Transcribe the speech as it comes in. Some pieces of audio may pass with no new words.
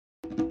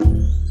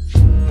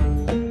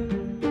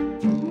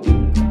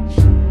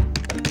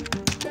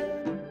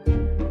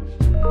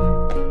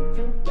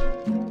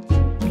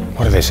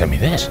they sent me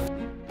this?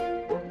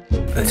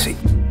 Let's see.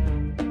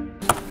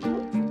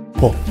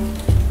 Oh.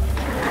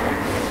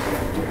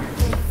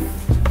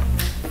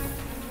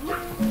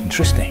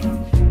 Interesting.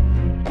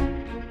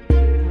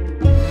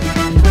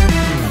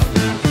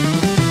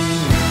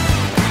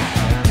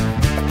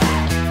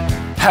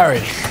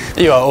 Harry,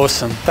 you are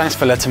awesome. Thanks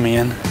for letting me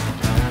in.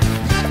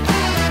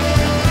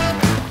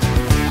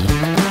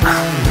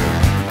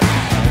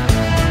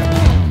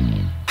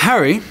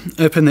 Harry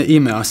opened the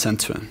email I sent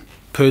to him,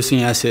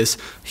 posing as his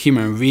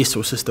Human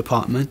Resources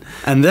department,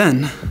 and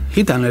then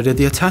he downloaded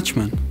the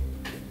attachment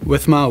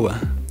with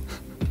malware.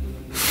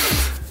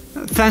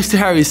 Thanks to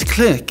Harry's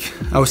click,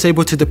 I was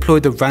able to deploy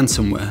the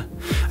ransomware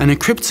and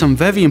encrypt some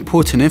very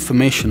important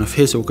information of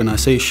his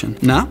organization.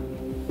 Now,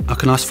 I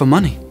can ask for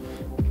money,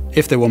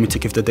 if they want me to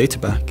give the data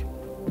back.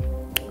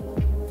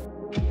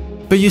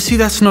 But you see,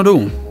 that's not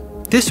all.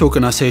 This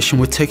organization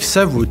would take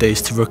several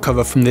days to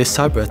recover from this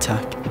cyber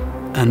attack,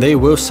 and they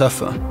will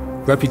suffer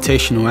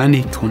reputational and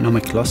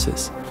economic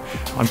losses.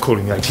 I'm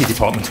calling the IT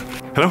department.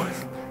 Hello?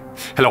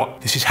 Hello,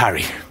 this is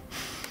Harry.